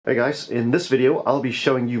Hey guys, in this video I'll be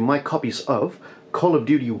showing you my copies of Call of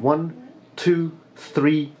Duty 1, 2,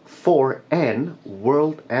 3, 4 and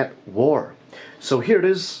World at War. So here it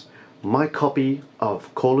is, my copy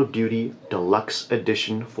of Call of Duty Deluxe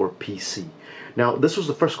Edition for PC. Now this was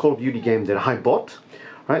the first Call of Duty game that I bought,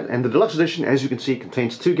 right? And the Deluxe Edition, as you can see,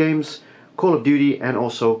 contains two games, Call of Duty and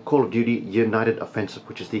also Call of Duty United Offensive,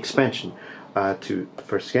 which is the expansion to the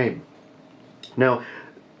first game. Now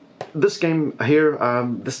this game here,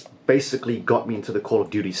 this basically got me into the Call of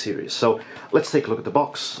Duty series. So let's take a look at the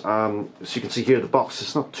box. As you can see here, the box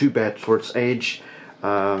is not too bad for its age.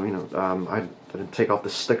 I didn't take off the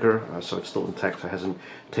sticker, so it's still intact. It hasn't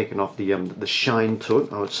taken off the shine to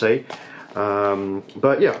it, I would say.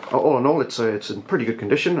 But yeah, all in all, it's in pretty good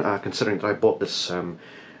condition, considering that I bought this,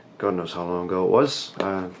 God knows how long ago it was.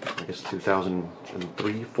 I guess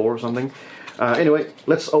 2003, 4 or something. Anyway,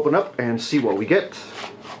 let's open up and see what we get.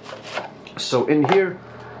 So in here,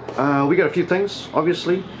 we got a few things,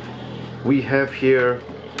 obviously. We have here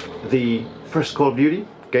the first Call of Duty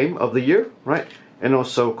game of the year, right? And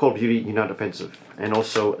also Call of Duty United Offensive, and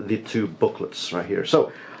also the two booklets right here.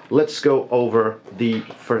 So let's go over the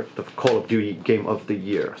Call of Duty game of the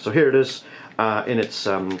year. So here it is in its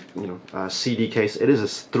CD case. It is a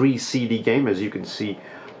 3 CD game, as you can see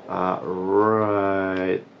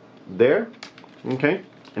right there. Okay,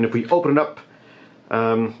 and if we open it up,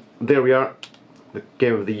 there we are, the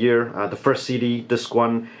game of the year, the first CD, disc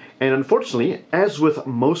 1, and unfortunately, as with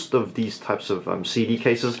most of these types of CD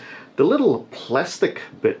cases, the little plastic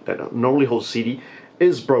bit that normally holds CD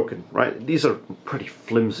is broken, right? These are pretty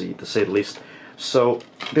flimsy, to say the least. So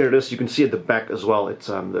there it is. You can see at the back as well. It's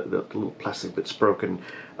the little plastic bit's broken.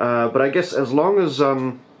 But I guess as long as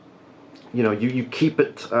you keep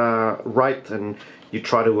it right, and you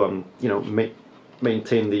try to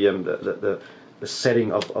maintain the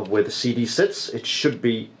setting of where the CD sits, it should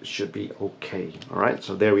be okay. All right,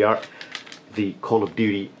 so there we are, the Call of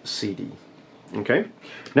Duty CD. Okay,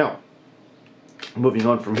 now moving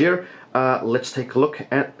on from here, let's take a look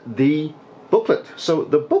at the booklet. So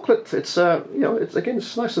the booklet, it's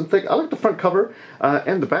it's nice and thick. I like the front cover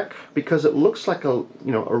and the back, because it looks like a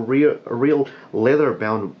real leather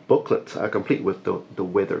bound booklet, complete with the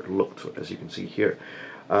weathered look to it, as you can see here.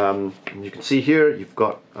 You can see here you've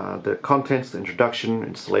got the contents, the introduction,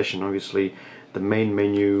 installation, obviously, the main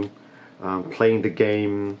menu, playing the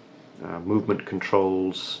game, movement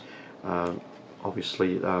controls,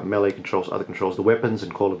 obviously melee controls, other controls, the weapons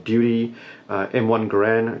in Call of Duty, M1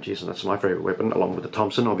 Garand, geez, that's my favorite weapon, along with the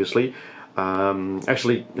Thompson, obviously.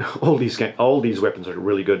 Actually, all these weapons are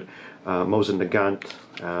really good. Mosin Nagant,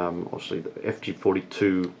 obviously the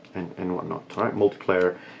FG42 and whatnot. All right,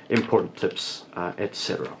 multiplayer, important tips,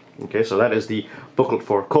 etc. Okay, so that is the booklet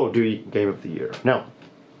for Call of Duty Game of the Year. Now,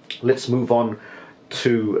 let's move on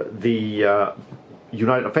to the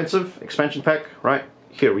United Offensive expansion pack. Right,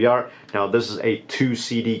 here we are. Now, this is a 2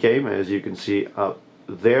 CD game, as you can see up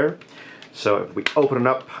there. So if we open it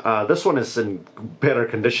up, this one is in better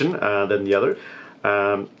condition than the other,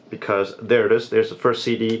 because there it is. There's the first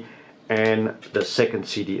CD, and the second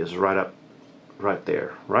CD is right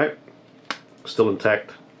there, right? Still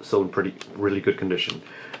intact, still in really good condition,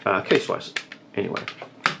 case-wise, anyway.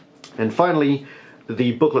 And finally,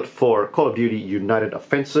 the booklet for Call of Duty United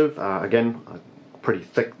Offensive, again, pretty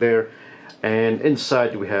thick there. And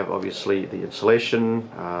inside we have, obviously, the installation,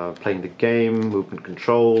 playing the game, movement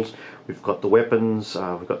controls. We've got the weapons,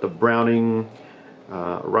 we've got the Browning,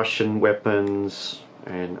 Russian weapons,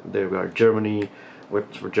 and there we are, Germany,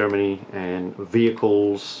 weapons for Germany, and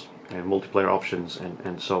vehicles, and multiplayer options,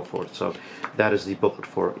 and so forth. So that is the booklet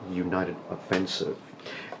for United Offensive.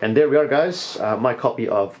 And there we are, guys, my copy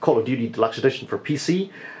of Call of Duty Deluxe Edition for PC,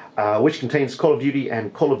 which contains Call of Duty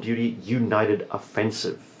and Call of Duty United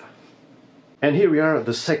Offensive. And here we are,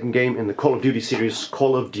 the second game in the Call of Duty series,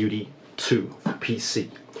 Call of Duty 2 for PC.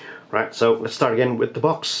 Right, so let's start again with the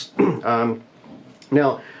box.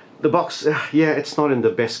 Now, the box, yeah, it's not in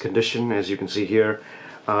the best condition, as you can see here.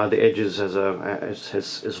 The edges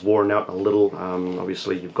is worn out a little.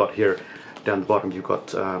 Obviously, you've got here down the bottom, you've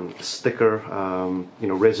got sticker,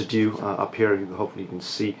 residue up here. Hopefully,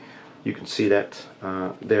 you can see that.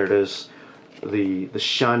 There it is. The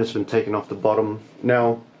shine has been taken off the bottom.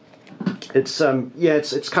 Now, it's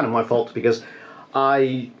kind of my fault, because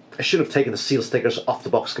I should have taken the seal stickers off the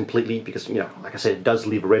box completely, because like I said, it does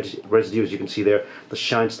leave a residue, as you can see there. The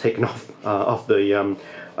shine's taken off of the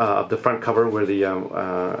front cover where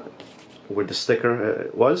the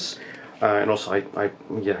sticker was, and also I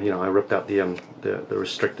ripped out the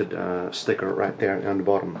restricted sticker right there on the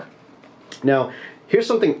bottom. Now, here's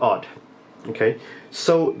something odd. Okay,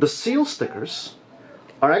 so the seal stickers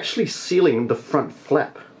are actually sealing the front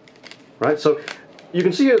flap, right? So you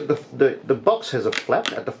can see here the box has a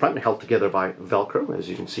flap at the front held together by Velcro, as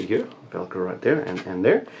you can see here, Velcro right there and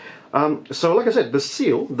there. So like I said, the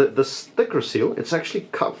seal, the sticker seal, it's actually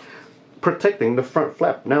protecting the front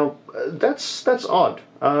flap. Now that's odd.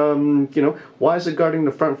 You know, why is it guarding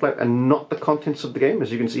the front flap and not the contents of the game?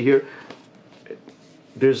 As you can see here,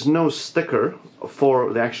 there's no sticker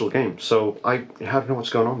for the actual game, so I don't know what's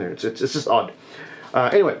going on there. It's just odd.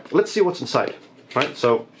 Anyway, let's see what's inside. Right,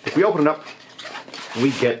 so if we open it up,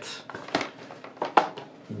 we get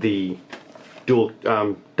the double,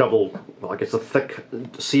 well, I guess a thick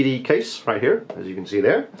CD case right here, as you can see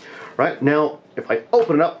there. Right, now if I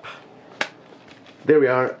open it up, there we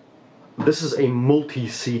are. This is a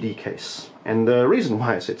multi-CD case, and the reason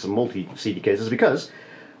why I say it's a multi-CD case is because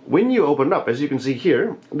when you open it up, as you can see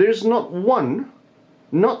here, there's not one,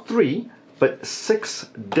 not three, but 6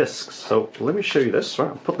 discs. So let me show you this. Right,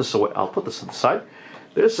 I'll put this away. I'll put this to the side.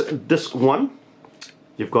 There's disc 1.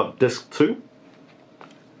 You've got disc 2,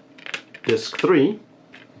 disc 3,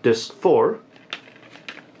 disc 4,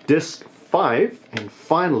 disc 5, and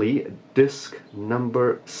finally disc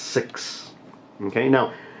number 6. Okay,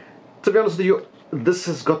 now to be honest with you, this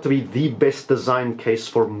has got to be the best design case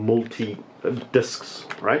for multi discs,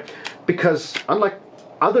 right? Because unlike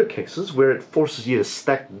other cases where it forces you to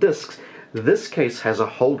stack discs, this case has a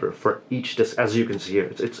holder for each disc, as you can see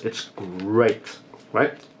here. It's great,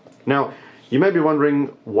 right? Now, you may be wondering,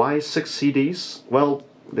 why 6 CDs? Well,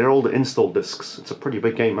 they're all the install discs. It's a pretty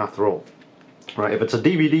big game after all, right? If it's a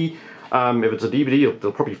DVD,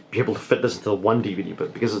 they'll probably be able to fit this into one DVD,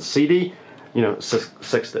 but because it's CD, you know,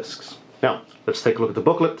 6 discs. Now, let's take a look at the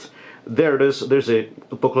booklet. There it is. There's a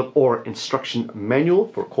booklet or instruction manual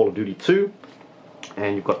for Call of Duty 2,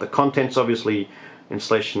 and you've got the contents, obviously,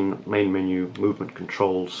 installation, main menu, movement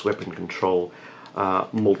controls, weapon control,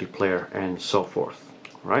 multiplayer, and so forth.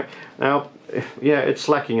 Right now, yeah, it's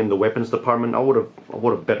lacking in the weapons department. I would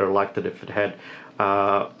have better liked it if it had,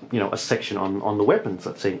 you know, a section on the weapons,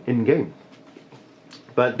 let's say, in game.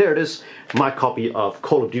 But there it is, my copy of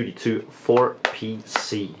Call of Duty 2 for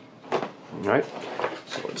PC. All right,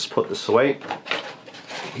 so let's put this away.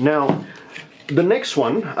 Now, the next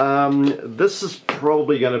one, this is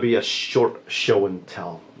probably going to be a short show and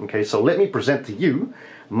tell. Okay, so let me present to you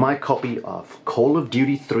my copy of Call of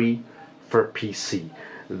Duty 3 for PC.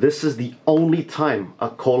 This is the only time a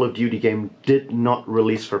Call of Duty game did not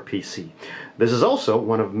release for PC. This is also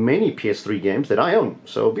one of many PS3 games that I own,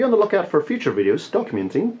 so be on the lookout for future videos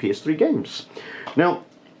documenting PS3 games. Now,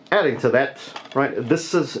 adding to that, right,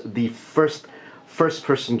 this is the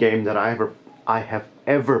first-person game that I have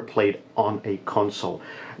ever played on a console.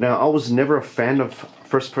 Now, I was never a fan of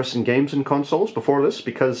first-person games in consoles before this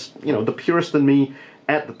because, you know, the purist in me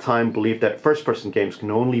at the time believed that first-person games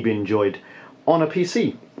can only be enjoyed on a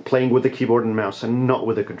PC, playing with a keyboard and mouse and not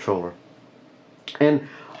with a controller. And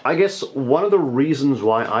I guess one of the reasons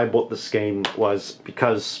why I bought this game was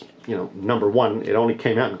because, you know, number one, it only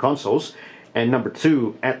came out in consoles, and number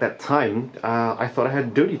two, at that time, I thought I had a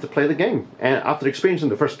duty to play the game. And after experiencing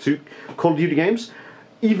the first 2 Call of Duty games,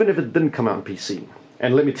 even if it didn't come out on PC,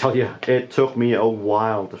 and let me tell you, it took me a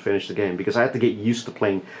while to finish the game because I had to get used to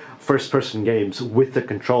playing first-person games with the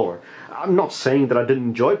controller. I'm not saying that I didn't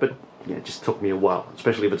enjoy it, but yeah, it just took me a while,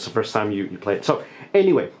 especially if it's the first time you play it. So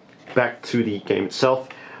anyway, back to the game itself.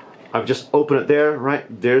 I've just opened it there, right?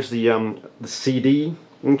 There's the CD,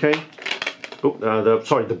 okay?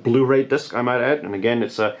 Oh, the Blu-ray disc, I might add. And again,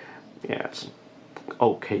 it's it's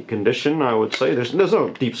okay condition, I would say. There's no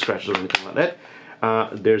deep scratches or anything like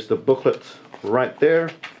that. There's the booklet right there,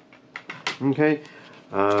 okay?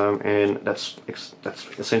 And that's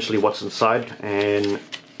essentially what's inside. And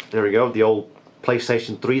there we go, the old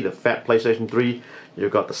PlayStation 3, the fat PlayStation 3.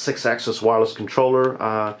 You've got the 6-axis wireless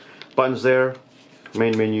controller buttons there,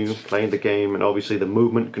 main menu, playing the game, and obviously the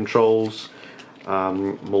movement controls,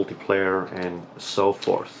 multiplayer, and so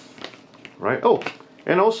forth. Right? Oh,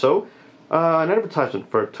 and also an advertisement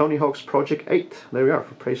for Tony Hawk's Project 8. There we are,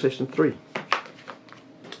 for PlayStation 3.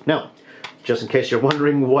 Now, just in case you're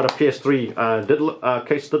wondering what a PS3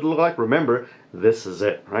 case did look like, remember, this is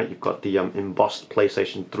it, right? You've got the embossed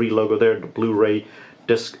PlayStation 3 logo there, the Blu-ray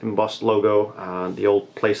disc embossed logo, the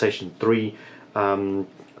old PlayStation 3,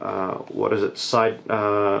 what is it, side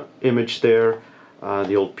image there,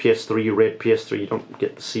 the old PS3, red PS3. You don't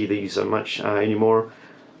get to see these much anymore.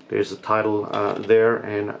 There's the title there,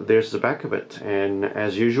 and there's the back of it. And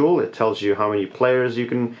as usual, it tells you how many players you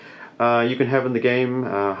can have in the game,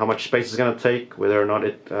 how much space it's going to take, whether or not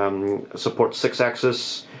it supports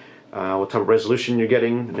 6-axis, what type of resolution you're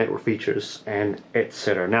getting, network features, and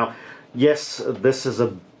etc. Now, Yes, this is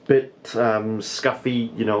a bit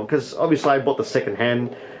scuffy, you know, because obviously I bought the second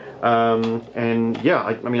hand, and yeah,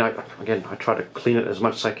 I mean, again, I try to clean it as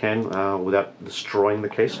much as I can without destroying the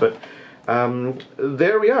case, but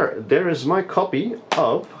there we are. There is my copy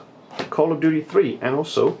of Call of Duty 3 and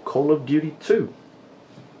also Call of Duty 2.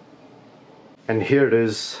 And here it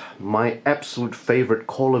is, my absolute favorite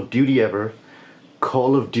Call of Duty ever,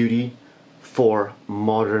 Call of Duty for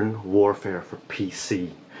Modern Warfare for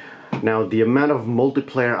PC. Now, the amount of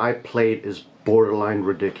multiplayer I played is borderline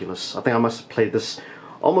ridiculous. I think I must have played this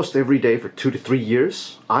almost every day for 2 to 3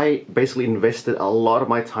 years. I basically invested a lot of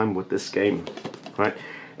my time with this game, right?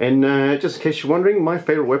 And just in case you're wondering, my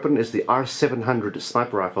favorite weapon is the R700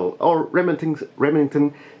 sniper rifle, or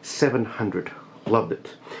Remington 700. Loved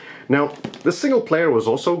it. Now, the single player was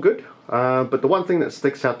also good, but the one thing that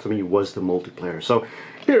sticks out to me was the multiplayer. So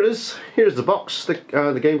here it is. Here's the box that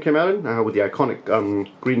the game came out in with the iconic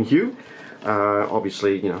green hue.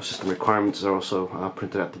 Obviously, you know, system requirements are also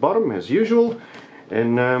printed at the bottom as usual.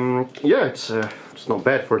 And yeah, it's not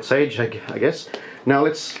bad for its age, I guess. Now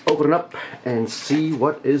let's open it up and see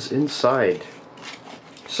what is inside.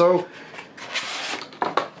 So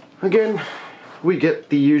again, we get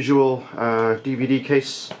the usual DVD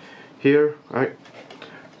case here, right?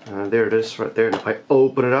 There it is right there, and if I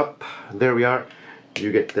open it up, there we are.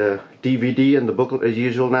 You get the DVD and the booklet as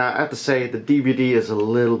usual. Now I have to say the DVD is a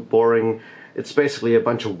little boring. It's basically a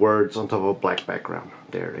bunch of words on top of a black background.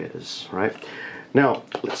 There it is, right? Now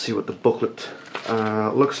let's see what the booklet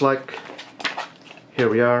looks like. Here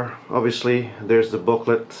we are. Obviously there's the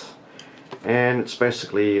booklet, and it's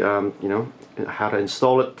basically you know, how to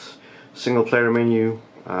install it, single player menu,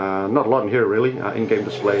 not a lot in here really, in-game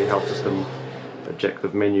display, health system,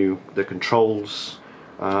 objective menu, the controls,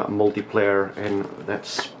 multiplayer, and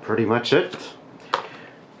that's pretty much it.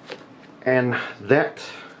 And that,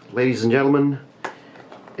 ladies and gentlemen,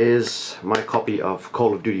 is my copy of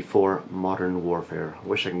Call of Duty 4 Modern Warfare. I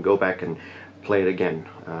wish I can go back and play it again,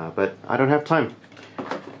 but I don't have time.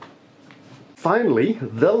 Finally,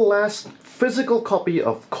 the last physical copy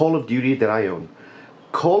of Call of Duty that I own.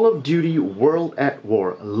 Call of Duty World at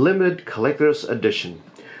War Limited Collector's Edition,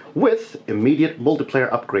 with immediate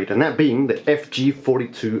multiplayer upgrade, and that being the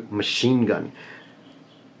FG42 machine gun.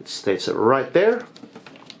 It states it right there,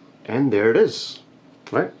 and there it is,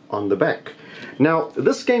 right on the back. Now,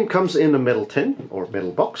 this game comes in a metal tin or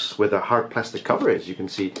metal box with a hard plastic cover, as you can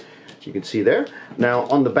see there. Now,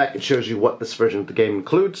 on the back, it shows you what this version of the game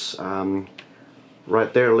includes.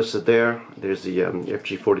 Right there, listed there. There's the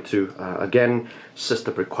FG42 again.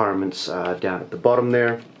 System requirements down at the bottom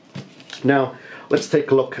there. Now, let's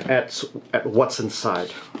take a look at what's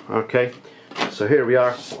inside. Okay, so here we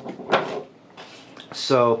are.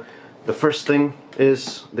 So the first thing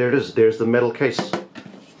is, there it is. There's the metal case.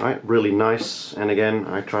 Right, really nice. And again,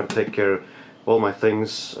 I try to take care of all my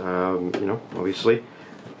things. You know, obviously.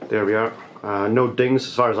 There we are. No dings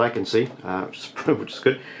as far as I can see, which is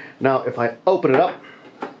good. Now, if I open it up,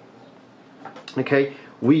 okay,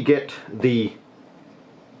 we get the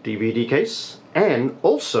DVD case, and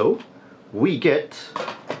also we get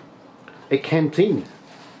a canteen.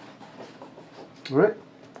 All right,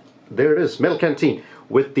 there it is, metal canteen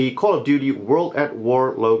with the Call of Duty World at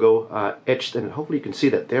War logo etched, and hopefully you can see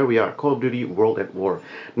that. There we are, Call of Duty World at War.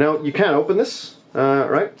 Now, you can't open this,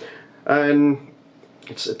 right? And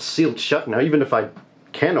it's sealed shut. Now, even if I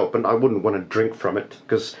can open, I wouldn't want to drink from it,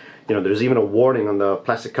 because, you know, there's even a warning on the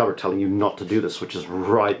plastic cover telling you not to do this, which is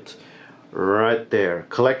right there.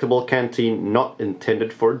 Collectible canteen, not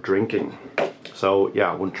intended for drinking. So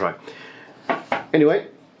yeah, I wouldn't try. Anyway,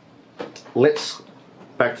 let's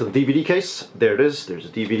back to the DVD case. There it is. There's a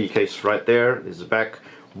DVD case right there. There's the back.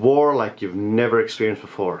 War like you've never experienced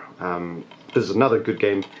before. This is another good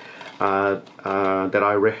game that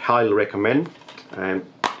I highly recommend. And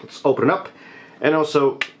let's open it up. And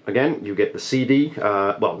also, again, you get the CD,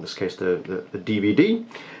 well, in this case, the DVD,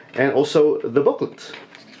 and also the booklet.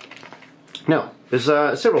 Now, there's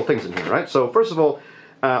several things in here, right? So, first of all,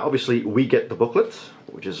 obviously, we get the booklet,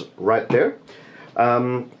 which is right there.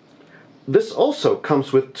 This also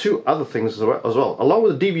comes with two other things as well. Along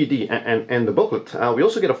with the DVD and the booklet, we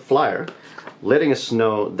also get a flyer letting us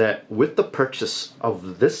know that with the purchase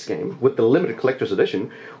of this game, with the limited collector's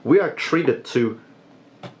edition, we are treated to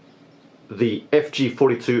the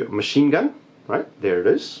FG42 machine gun, right? There it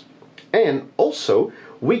is. And also,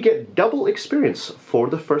 we get double experience for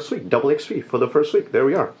the first week, double XP for the first week. There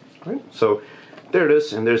we are, right? So there it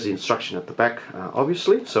is, and there's the instruction at the back,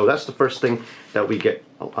 obviously. So that's the first thing that we get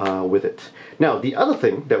with it. Now, the other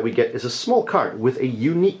thing that we get is a small card with a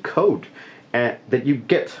unique code. that you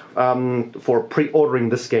get for pre-ordering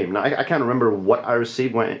this game. Now, I can't remember what I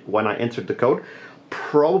received when I entered the code.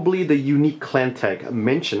 Probably the unique clan tag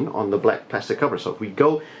mentioned on the black plastic cover. So if we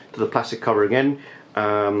go to the plastic cover again,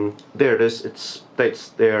 there it is. It states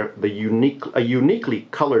there a uniquely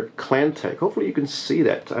colored clan tag. Hopefully you can see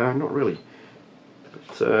that. Not really.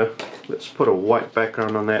 But, let's put a white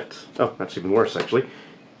background on that. Oh, that's even worse actually.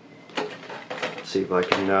 Let's see if I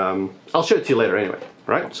can. I'll show it to you later anyway.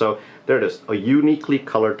 Right? So there it is. A uniquely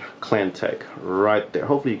colored clan tag right there.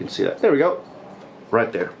 Hopefully you can see that. There we go.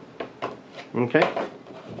 Right there. Okay.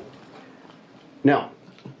 Now,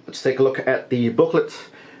 let's take a look at the booklet.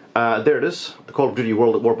 There it is, the Call of Duty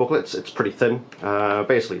World at War booklet. It's pretty thin.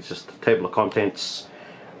 Basically, it's just a table of contents,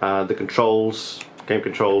 the controls, game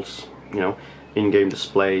controls, you know, in-game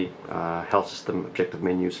display, health system, objective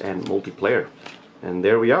menus, and multiplayer. And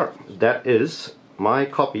there we are. That is my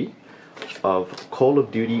copy of Call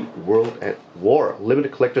of Duty World at War,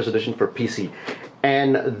 limited collector's edition for PC.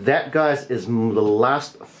 And that, guys, is the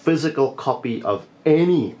last physical copy of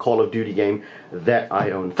any Call of Duty game that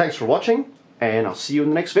I own. Thanks for watching, and I'll see you in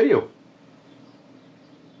the next video.